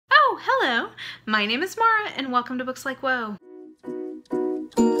Hello, my name is Mara and welcome to Books Like Whoa.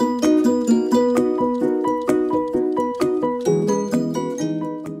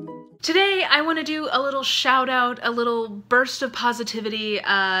 Today I want to do a little shout out, a little burst of positivity,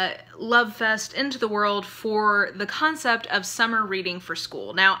 love fest into the world for the concept of summer reading for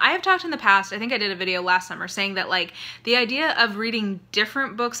school. Now, I have talked in the past, I think I did a video last summer saying that like the idea of reading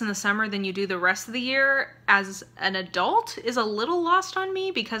different books in the summer than you do the rest of the year as an adult is a little lost on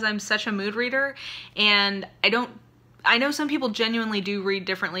me because I'm such a mood reader, and I know some people genuinely do read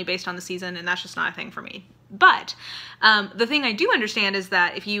differently based on the season, and that's just not a thing for me. But the thing I do understand is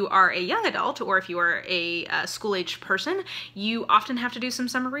that if you are a young adult or if you are a school-aged person, you often have to do some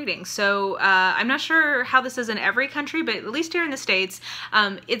summer reading. So I'm not sure how this is in every country, but at least here in the States,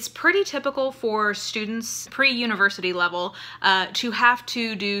 it's pretty typical for students pre-university level to have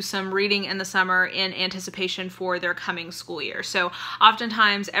to do some reading in the summer in anticipation for their coming school year. So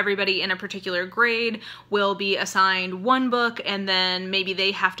oftentimes everybody in a particular grade will be assigned one book, and then maybe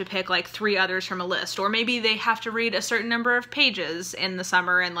they have to pick like 3 others from a list, or maybe they have to read a certain number of pages in the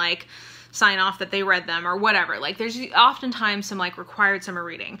summer and like sign off that they read them or whatever. Like there's oftentimes some like required summer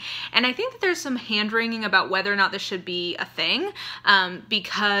reading. And I think that there's some hand-wringing about whether or not this should be a thing,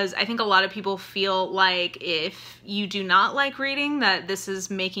 because I think a lot of people feel like if you do not like reading, that this is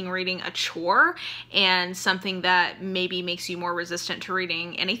making reading a chore and something that maybe makes you more resistant to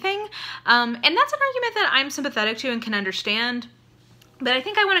reading anything. And that's an argument that I'm sympathetic to and can understand. But I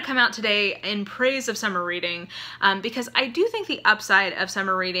think I want to come out today in praise of summer reading, because I do think the upside of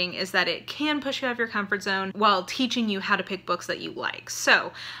summer reading is that it can push you out of your comfort zone while teaching you how to pick books that you like.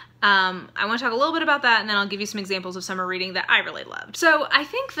 So I want to talk a little bit about that, and then I'll give you some examples of summer reading that I really loved. So I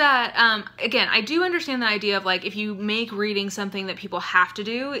think that, again, I do understand the idea of like, if you make reading something that people have to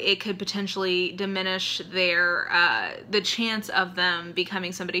do, it could potentially diminish their, the chance of them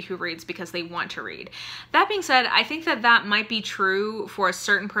becoming somebody who reads because they want to read. That being said, I think that that might be true for a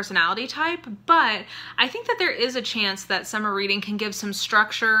certain personality type, but I think that there is a chance that summer reading can give some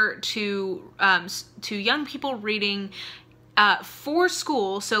structure to young people reading for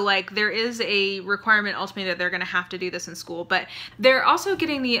school. So like there is a requirement ultimately that they're going to have to do this in school, but they're also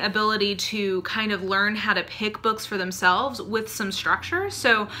getting the ability to kind of learn how to pick books for themselves with some structure.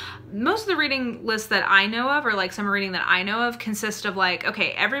 So most of the reading lists that I know of, or like summer reading that I know of, consist of like,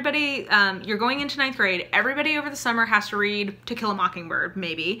 okay, everybody, you're going into 9th grade, everybody over the summer has to read To Kill a Mockingbird,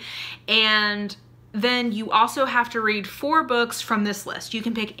 maybe, and then you also have to read 4 books from this list. You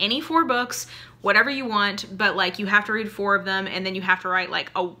can pick any 4 books, whatever you want, but like you have to read 4 of them, and then you have to write like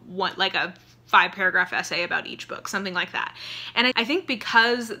a 5-paragraph essay about each book, something like that. And I think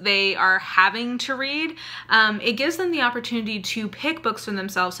because they are having to read, it gives them the opportunity to pick books for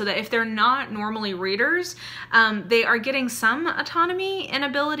themselves, so that if they're not normally readers, they are getting some autonomy and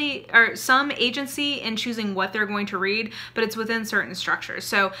ability, or some agency in choosing what they're going to read, but it's within certain structures.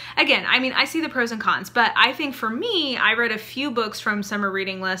 So again, I mean, I see the pros and cons, but I think for me, I read a few books from summer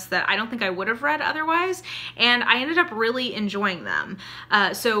reading lists that I don't think I would have read otherwise, and I ended up really enjoying them.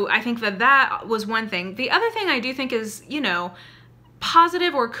 So I think that that was one thing. The other thing I do think is, you know,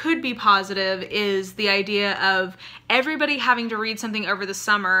 positive, or could be positive, is the idea of everybody having to read something over the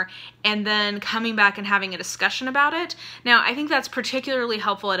summer and then coming back and having a discussion about it. Now, I think that's particularly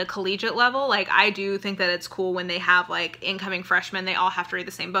helpful at a collegiate level. Like, I do think that it's cool when they have like incoming freshmen, they all have to read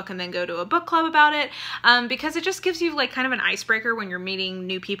the same book and then go to a book club about it, because it just gives you like kind of an icebreaker when you're meeting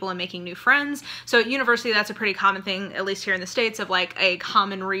new people and making new friends. So at university, that's a pretty common thing, at least here in the States, of like a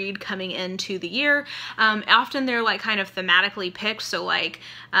common read coming into the year. Often they're like kind of thematically picked. So like,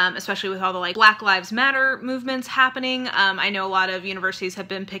 especially with all the like Black Lives Matter movements happening, I know a lot of universities have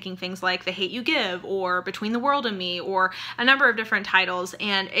been picking things like The Hate U Give or Between the World and Me, or a number of different titles.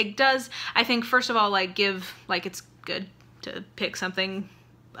 And it does, I think, first of all, like give, like it's good to pick something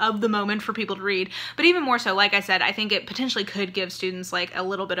of the moment for people to read, but even more so, like I said, I think it potentially could give students like a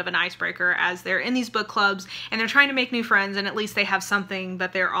little bit of an icebreaker as they're in these book clubs and they're trying to make new friends, and at least they have something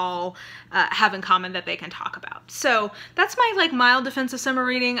that they're all have in common that they can talk about. So that's my like mild defense of summer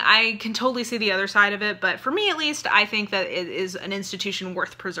reading. I can totally see the other side of it, but for me at least, I think that it is an institution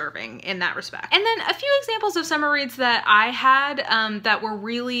worth preserving in that respect. And then a few examples of summer reads that I had that were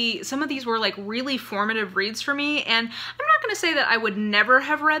really, some of these were like really formative reads for me, and I'm not going to say that I would never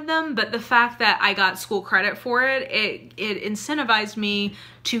have read them, but the fact that I got school credit for it, it incentivized me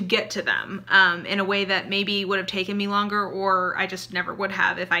to get to them in a way that maybe would have taken me longer, or I just never would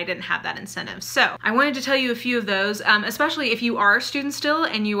have if I didn't have that incentive. So I wanted to tell you a few of those, especially if you are a student still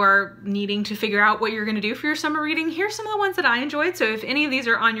and you are needing to figure out what you're going to do for your summer reading. Here's some of the ones that I enjoyed. So if any of these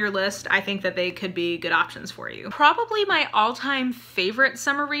are on your list, I think that they could be good options for you. Probably my all-time favorite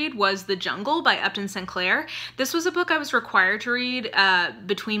summer read was The Jungle by Upton Sinclair. This was a book I was required to read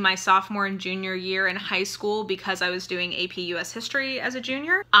between my sophomore and junior year in high school because I was doing AP US History as a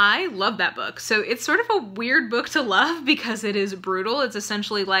junior. I love that book. So it's sort of a weird book to love because it is brutal. It's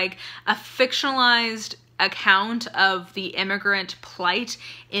essentially like a fictionalized account of the immigrant plight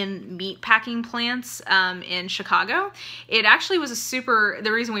in meatpacking plants in Chicago. It actually was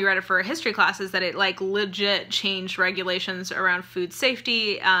the reason we read it for a history class is that it like legit changed regulations around food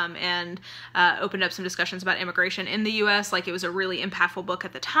safety and opened up some discussions about immigration in the US. Like, it was a really impactful book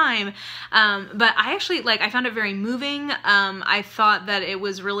at the time. But I actually, I found it very moving. I thought that it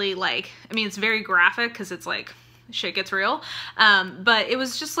was really it's very graphic because it's like, shit gets real. But it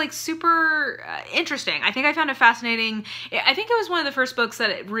was just like super interesting. I think I found it fascinating. I think it was one of the first books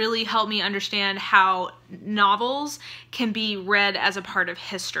that really helped me understand how novels can be read as a part of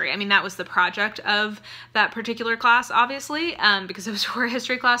history. I mean, that was the project of that particular class, obviously, because it was for a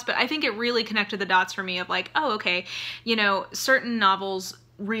history class, but I think it really connected the dots for me of like, oh, okay, certain novels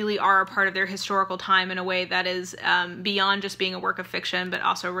really are a part of their historical time in a way that is beyond just being a work of fiction, but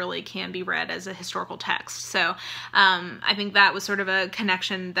also really can be read as a historical text. So I think that was sort of a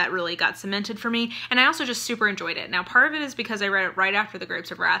connection that really got cemented for me. And I also just super enjoyed it. Now, part of it is because I read it right after The Grapes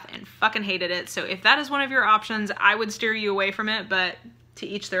of Wrath and fucking hated it. So if that is one of your options, I would steer you away from it, but to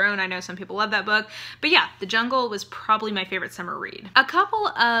each their own. I know some people love that book, but yeah, The Jungle was probably my favorite summer read. A couple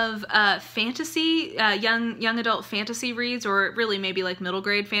of fantasy, young adult fantasy reads, or really maybe like middle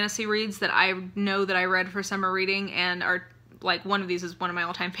grade fantasy reads that I know that I read for summer reading and are like, one of these is one of my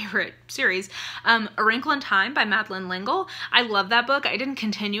all-time favorite series. A Wrinkle in Time by Madeline L'Engle. I love that book. I didn't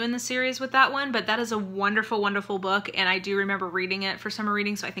continue in the series with that one, but that is a wonderful, wonderful book, and I do remember reading it for summer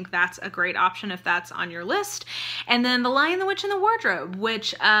reading, so I think that's a great option if that's on your list. And then The Lion, the Witch, and the Wardrobe,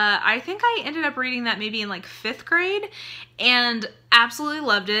 which I think I ended up reading that maybe in like 5th grade, and absolutely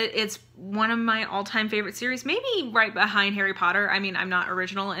loved it. It's one of my all-time favorite series, maybe right behind Harry Potter. I mean, I'm not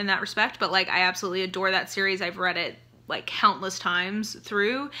original in that respect, but like, I absolutely adore that series. I've read it like countless times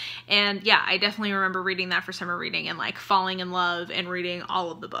through, and yeah, I definitely remember reading that for summer reading and like falling in love and reading all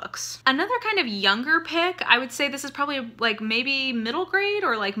of the books. Another kind of younger pick, I would say this is probably like maybe middle grade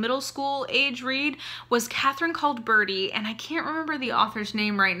or like middle school age read, was Catherine Called Birdy, and I can't remember the author's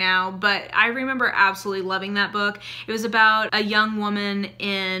name right now, but I remember absolutely loving that book. It was about a young woman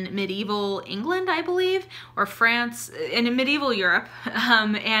in medieval England, I believe, or France, and in medieval Europe,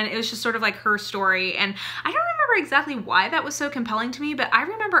 and it was just sort of like her story, and I don't remember exactly why that was so compelling to me, but I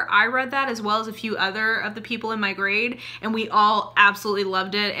remember I read that as well as a few other of the people in my grade, and we all absolutely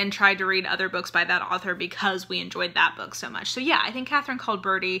loved it and tried to read other books by that author because we enjoyed that book so much. So yeah, I think Catherine Called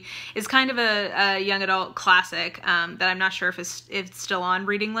Birdy is kind of a young adult classic that I'm not sure if it's still on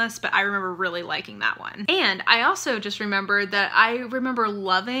reading lists, but I remember really liking that one. And I also just remembered that I remember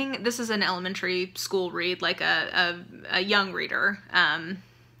loving, this is an elementary school read, like a young reader,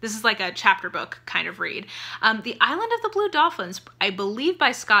 this is like a chapter book kind of read. The Island of the Blue Dolphins, I believe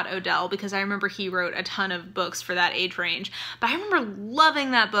by Scott Odell, because I remember he wrote a ton of books for that age range. But I remember loving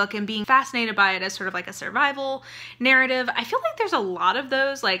that book and being fascinated by it as sort of like a survival narrative. I feel like there's a lot of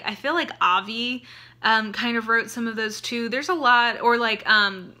those. Like, I feel like Avi kind of wrote some of those too. There's a lot, or like,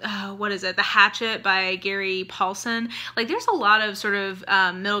 what is it? The Hatchet by Gary Paulson. Like, there's a lot of sort of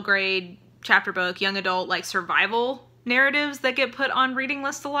middle grade chapter book, young adult, like survival narratives that get put on reading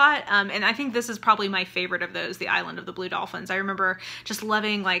lists a lot, and I think this is probably my favorite of those, The Island of the Blue Dolphins. I remember just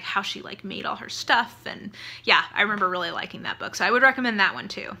loving like how she like made all her stuff, and yeah, I remember really liking that book, so I would recommend that one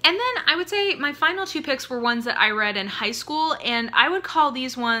too. And then I would say my final 2 picks were ones that I read in high school, and I would call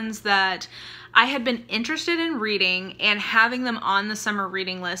these ones that I had been interested in reading, and having them on the summer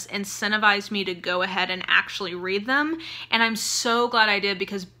reading list incentivized me to go ahead and actually read them. And I'm so glad I did,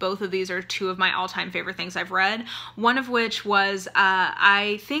 because both of these are 2 of my all-time favorite things I've read. One of which was,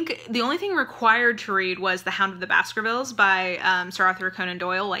 I think the only thing required to read was The Hound of the Baskervilles by Sir Arthur Conan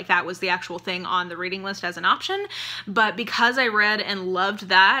Doyle. Like, that was the actual thing on the reading list as an option. But because I read and loved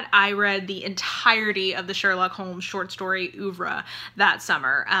that, I read the entirety of the Sherlock Holmes short story oeuvre that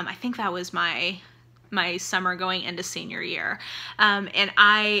summer. I think that was my my summer going into senior year. And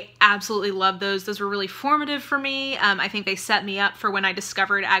I absolutely love those. Those were really formative for me. I think they set me up for when I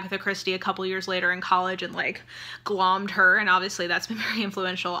discovered Agatha Christie a couple years later in college and like glommed her. And obviously that's been very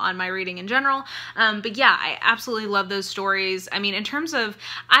influential on my reading in general. But yeah, I absolutely love those stories. I mean, in terms of,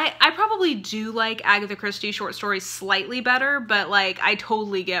 I probably do like Agatha Christie short stories slightly better, but like I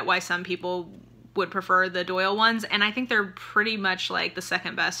totally get why some people would prefer the Doyle ones, and I think they're pretty much like the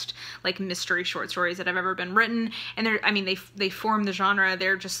second best like mystery short stories that have ever been written. And they're, I mean, they form the genre.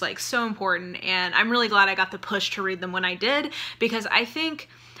 They're just like so important, and I'm really glad I got the push to read them when I did, because I think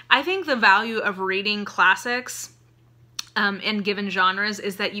the value of reading classics in given genres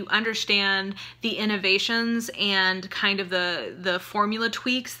is that you understand the innovations and kind of the formula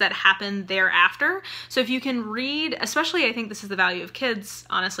tweaks that happen thereafter. So if you can read, especially I think this is the value of kids,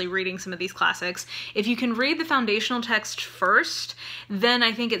 honestly, reading some of these classics, if you can read the foundational text first, then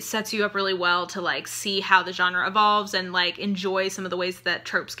I think it sets you up really well to like see how the genre evolves and like enjoy some of the ways that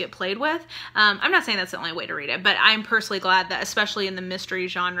tropes get played with. I'm not saying that's the only way to read it, but I'm personally glad that especially in the mystery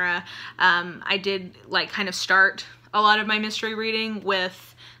genre, I did like kind of start a lot of my mystery reading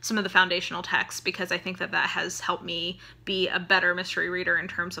with some of the foundational texts, because I think that that has helped me be a better mystery reader in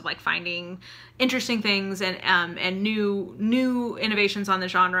terms of like finding interesting things and new innovations on the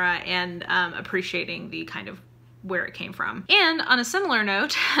genre, and appreciating the kind of where it came from. And on a similar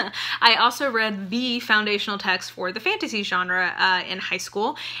note, I also read the foundational text for the fantasy genre in high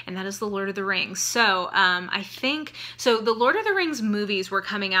school, and that is The Lord of the Rings. So I think, so the Lord of the Rings movies were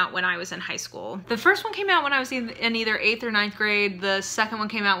coming out when I was in high school. The first one came out when I was in either 8th or 9th grade. The second one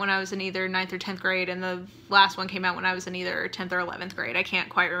came out when I was in either 9th or 10th grade, and the last one came out when I was in either 10th or 11th grade. I can't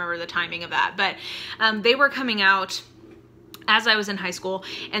quite remember the timing of that, but they were coming out as I was in high school.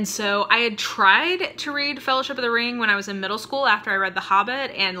 And so I had tried to read Fellowship of the Ring when I was in middle school after I read The Hobbit,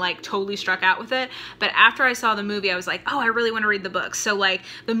 and like totally struck out with it. But after I saw the movie, I was like, oh, I really want to read the book. So like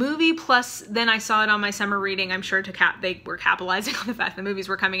the movie plus then I saw it on my summer reading, I'm sure they were capitalizing on the fact the movies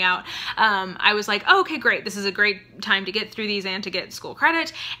were coming out. I was like, oh, okay, great. This is a great time to get through these and to get school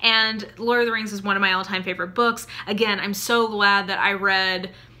credit. And Lord of the Rings is one of my all-time favorite books. Again, I'm so glad that I read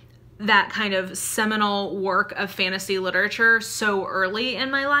that kind of seminal work of fantasy literature so early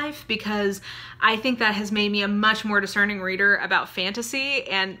in my life, because I think that has made me a much more discerning reader about fantasy.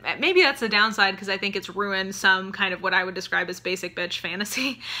 And maybe that's the downside, because I think it's ruined some kind of what I would describe as basic bitch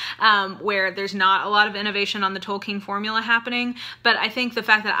fantasy, where there's not a lot of innovation on the Tolkien formula happening. But I think the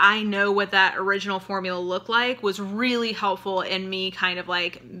fact that I know what that original formula looked like was really helpful in me kind of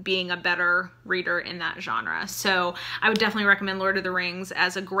like being a better reader in that genre. So I would definitely recommend Lord of the Rings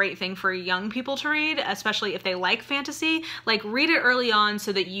as a great thing for young people to read, especially if they like fantasy. Like, read it early on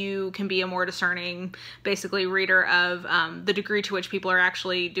so that you can be a more discerning basically reader of the degree to which people are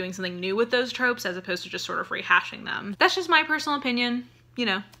actually doing something new with those tropes as opposed to just sort of rehashing them. That's just my personal opinion. You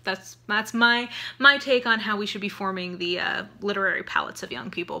know, that's my take on how we should be forming the literary palettes of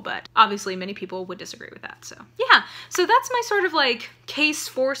young people, but obviously many people would disagree with that. So yeah, so that's my sort of like case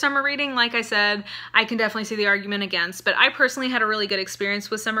for summer reading. Like I said, I can definitely see the argument against, but I personally had a really good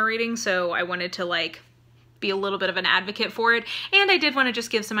experience with summer reading, so I wanted to like be a little bit of an advocate for it. And I did want to just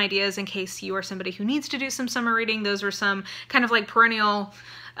give some ideas in case you are somebody who needs to do some summer reading. Those are some kind of like perennial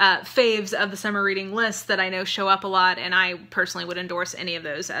faves of the summer reading list that I know show up a lot, and I personally would endorse any of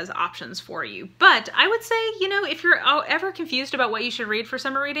those as options for you. But I would say, you know, if you're ever confused about what you should read for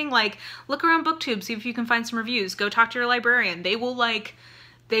summer reading, like look around BookTube, see if you can find some reviews, go talk to your librarian. They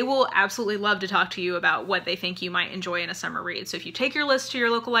will absolutely love to talk to you about what they think you might enjoy in a summer read. So if you take your list to your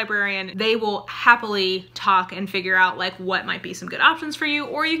local librarian, they will happily talk and figure out like what might be some good options for you.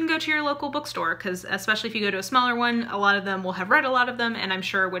 Or you can go to your local bookstore, because especially if you go to a smaller one, a lot of them will have read a lot of them, and I'm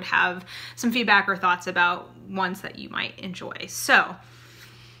sure would have some feedback or thoughts about ones that you might enjoy. So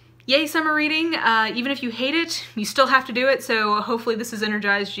yay, summer reading. Even if you hate it, you still have to do it. So hopefully this has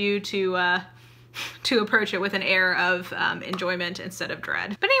energized you to approach it with an air of enjoyment instead of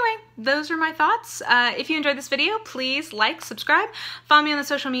dread. But anyway, those are my thoughts. If you enjoyed this video, please like, subscribe, follow me on the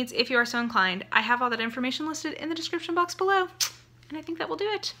social medias if you are so inclined. I have all that information listed in the description box below, and I think that will do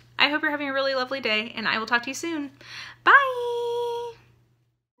it. I hope you're having a really lovely day, and I will talk to you soon. Bye!